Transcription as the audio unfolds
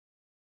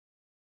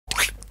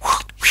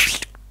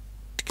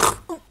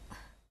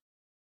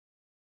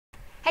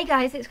Hey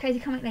guys, it's Crazy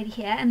Comic Lady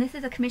here, and this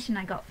is a commission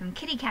I got from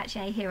Kitty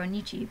Catche here on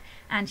YouTube,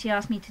 and she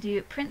asked me to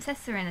do Princess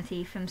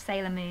Serenity from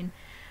Sailor Moon.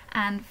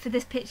 And for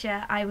this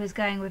picture I was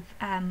going with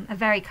a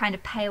very kind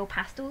of pale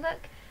pastel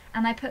look,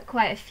 and I put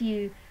quite a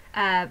few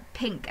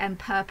pink and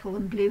purple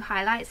and blue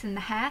highlights in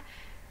the hair.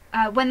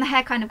 When the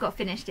hair kind of got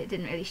finished it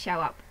didn't really show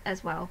up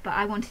as well, but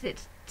I wanted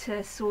it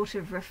to sort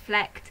of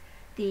reflect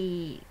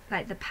the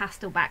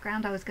pastel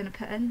background I was going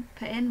to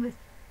put in with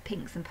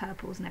pinks and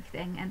purples and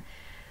everything. And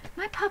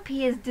my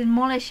puppy is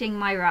demolishing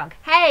my rug.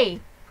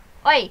 Hey!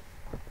 Oi!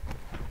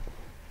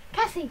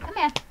 Cassie, come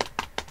here.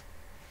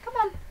 Come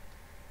on.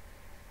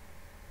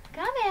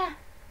 Come here.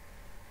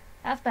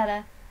 That's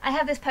better. I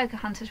have this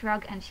Pocahontas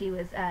rug and she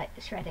was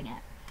shredding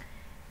it.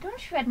 Don't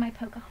shred my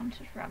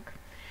Pocahontas rug.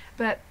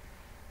 But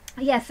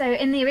yeah, so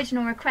in the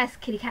original request,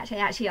 Kitty Catche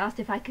actually asked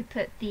if I could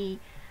put the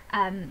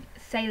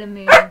Sailor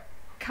Moon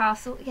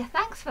castle. Yeah,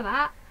 thanks for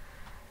that.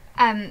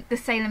 The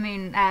Sailor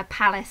Moon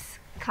palace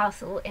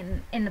castle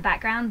in the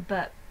background,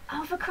 but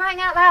oh, for crying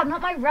out loud,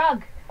 not my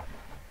rug.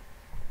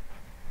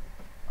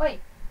 Oi,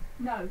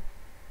 no.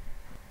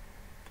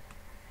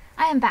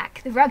 I am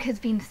back. The rug has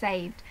been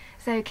saved.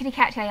 So Kitty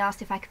Catche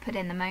asked if I could put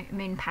in the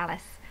Moon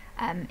Palace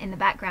in the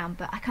background,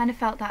 but I kind of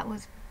felt that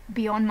was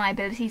beyond my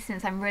ability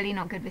since I'm really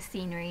not good with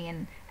scenery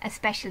and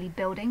especially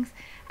buildings,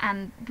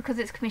 and because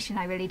it's commissioned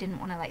I really didn't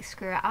want to like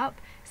screw it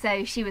up,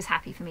 so she was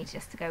happy for me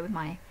just to go with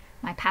my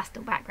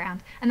pastel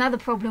background. Another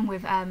problem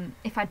with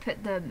if I'd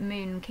put the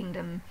Moon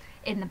Kingdom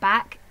in the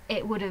back,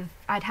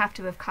 I'd have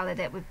to have coloured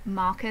it with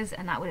markers,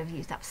 and that would have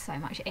used up so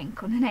much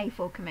ink on an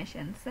A4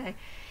 commission. So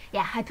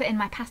yeah, I put in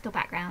my pastel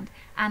background,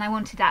 and I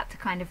wanted that to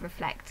kind of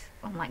reflect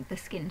on like the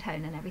skin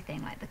tone and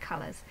everything, like the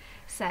colours.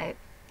 So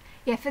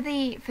yeah, for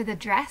the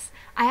dress,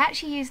 I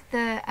actually used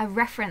a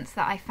reference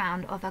that I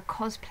found of a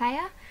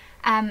cosplayer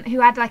who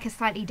had like a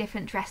slightly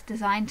different dress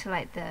design to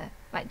like the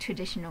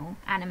traditional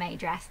anime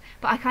dress,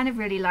 but I kind of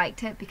really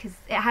liked it because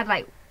it had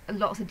like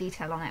lots of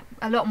detail on it,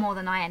 a lot more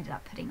than I ended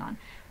up putting on,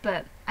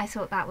 but I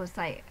thought that was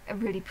like a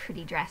really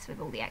pretty dress with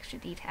all the extra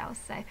details.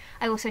 So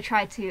I also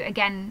tried to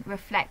again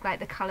reflect like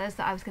the colours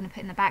that I was going to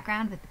put in the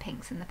background with the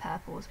pinks and the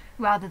purples,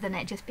 rather than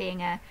it just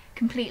being a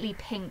completely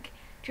pink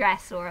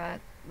dress or a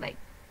like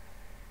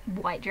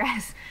white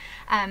dress.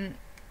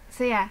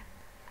 So yeah,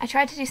 I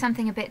tried to do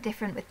something a bit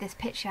different with this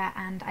picture,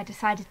 and I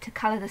decided to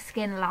colour the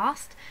skin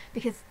last,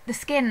 because the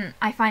skin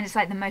I find is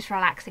like the most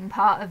relaxing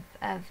part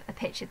of a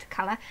picture to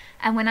colour,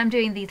 and when I'm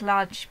doing these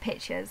large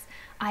pictures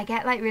I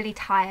get like really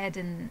tired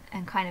and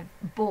kind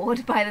of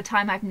bored by the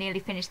time I've nearly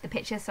finished the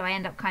picture, so I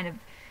end up kind of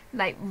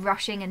like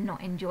rushing and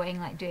not enjoying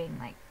like doing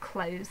like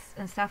clothes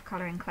and stuff,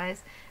 colouring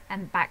clothes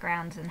and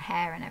backgrounds and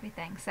hair and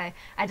everything. So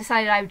I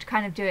decided I would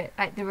kind of do it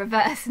like the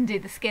reverse and do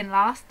the skin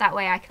last, that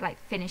way I could like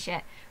finish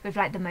it with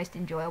like the most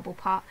enjoyable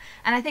part,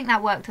 and I think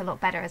that worked a lot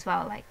better as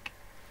well. Like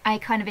I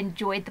kind of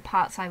enjoyed the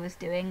parts I was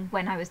doing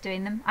when I was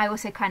doing them. I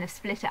also kind of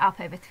split it up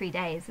over 3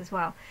 days as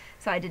well,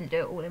 so I didn't do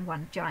it all in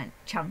one giant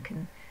chunk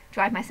and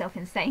drive myself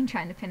insane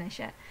trying to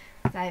finish it.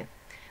 So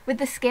with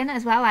the skin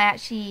as well,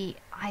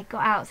 I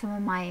got out some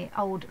of my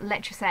old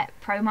Letraset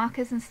Pro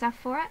markers and stuff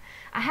for it.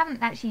 I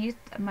haven't actually used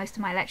most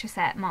of my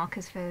Letraset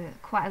markers for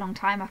quite a long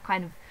time.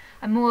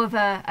 I'm more of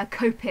a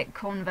Copic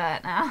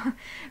convert now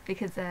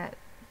because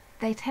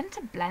they tend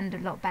to blend a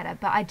lot better,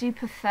 but I do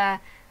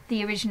prefer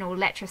the original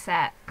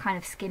Letraset kind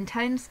of skin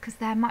tones because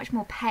they're much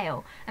more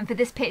pale, and for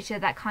this picture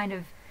that kind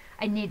of,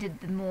 I needed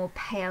the more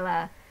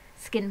paler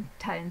skin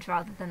tones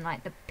rather than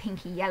like the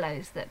pinky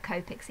yellows that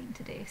Copic seemed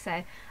to do.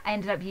 So I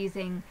ended up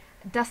using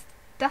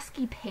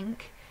dusky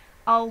pink,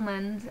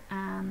 almond,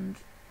 and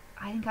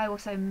I think I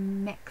also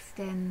mixed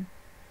in,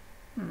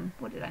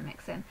 what did I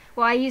mix in?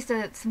 Well, I used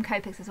some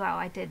Copics as well.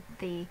 I did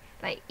the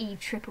like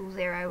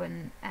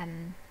E000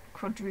 and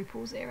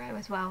quadruple 0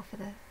 as well for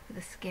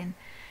the skin,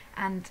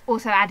 and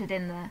also added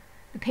in the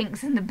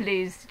pinks and the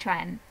blues to try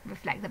and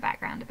reflect the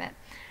background a bit.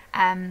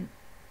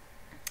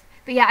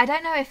 But yeah, I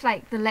don't know if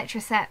like the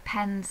Letraset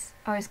pens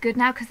are as good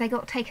now because they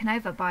got taken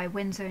over by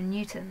Winsor &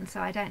 Newton,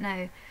 so I don't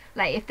know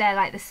like if they're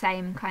like the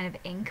same kind of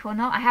ink or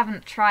not. I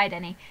haven't tried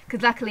any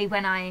because luckily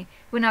when I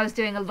was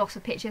doing a lot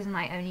of pictures and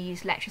I only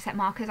used Letraset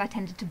markers, I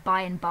tended to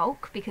buy in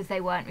bulk because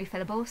they weren't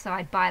refillable, so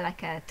I'd buy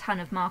like a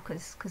ton of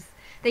markers because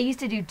they used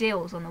to do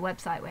deals on the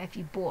website where if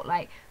you bought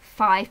like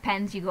 5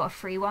 pens you got a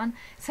free one,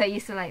 so I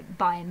used to like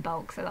buy in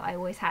bulk so that I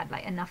always had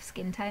like enough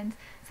skin tones.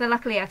 So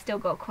luckily I've still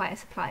got quite a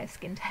supply of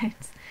skin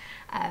tones.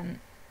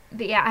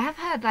 But yeah, I have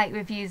heard like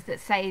reviews that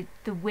say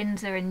the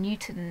Winsor &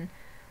 Newton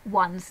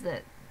ones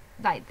that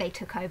like they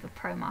took over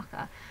Pro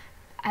Marker,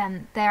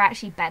 they're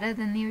actually better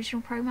than the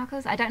original Pro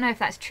Markers. I don't know if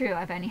that's true.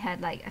 I've only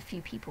heard like a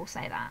few people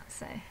say that,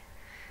 so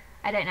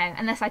I don't know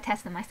unless I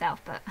test them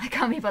myself, but I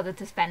can't be bothered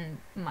to spend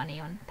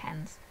money on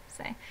pens.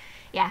 So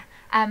yeah,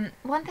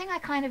 one thing I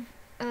kind of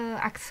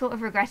I sort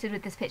of regretted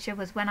with this picture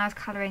was when I was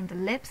colouring the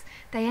lips,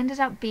 they ended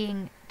up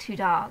being too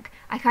dark.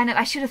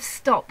 I should have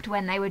stopped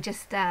when they were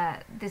just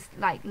this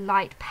like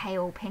light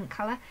pale pink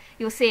colour.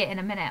 You'll see it in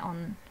a minute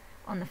on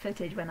the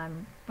footage when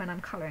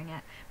I'm colouring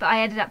it. But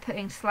I ended up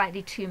putting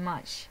slightly too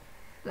much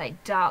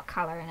like dark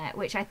colour in it,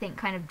 which I think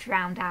kind of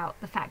drowned out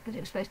the fact that it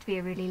was supposed to be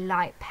a really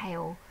light,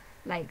 pale,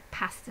 like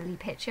pastel-y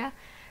picture.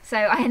 So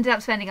I ended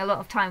up spending a lot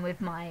of time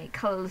with my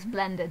colourless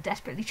blender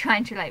desperately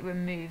trying to like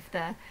remove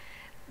the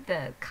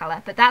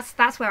colour. But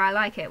that's where I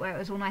like it, where it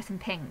was all nice and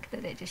pink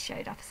that it just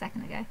showed up a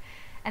second ago.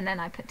 And then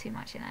I put too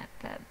much in it,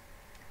 but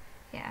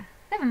yeah,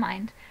 never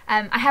mind.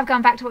 I have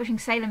gone back to watching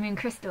Sailor Moon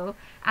Crystal,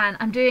 and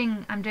I'm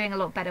doing a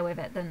lot better with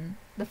it than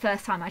the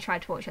first time I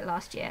tried to watch it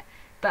last year.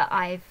 But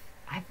I've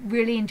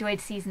really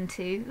enjoyed season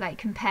 2, like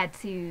compared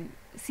to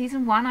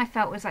season 1. I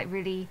felt was like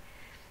really,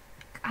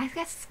 I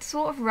guess,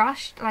 sort of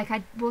rushed. Like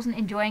I wasn't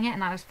enjoying it,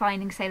 and I was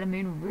finding Sailor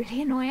Moon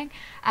really annoying.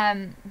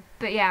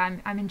 But yeah,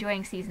 I'm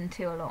enjoying season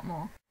 2 a lot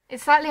more.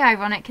 It's slightly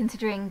ironic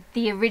considering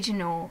the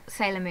original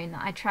Sailor Moon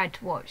that I tried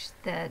to watch,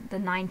 the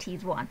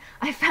 90s one.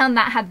 I found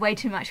that had way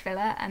too much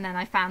filler, and then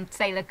I found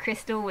Sailor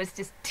Crystal was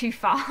just too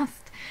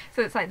fast.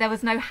 So it's like there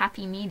was no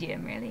happy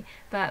medium really.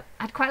 But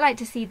I'd quite like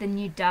to see the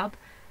new dub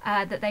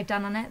that they've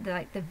done on it,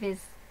 the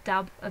Viz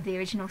dub of the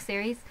original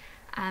series.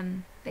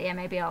 But yeah,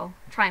 maybe I'll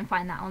try and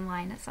find that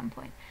online at some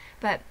point.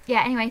 But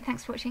yeah, anyway,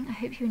 thanks for watching. I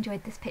hope you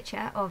enjoyed this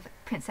picture of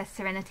Princess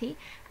Serenity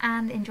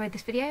and enjoyed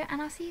this video,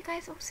 and I'll see you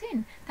guys all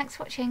soon. Thanks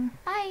for watching.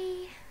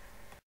 Bye!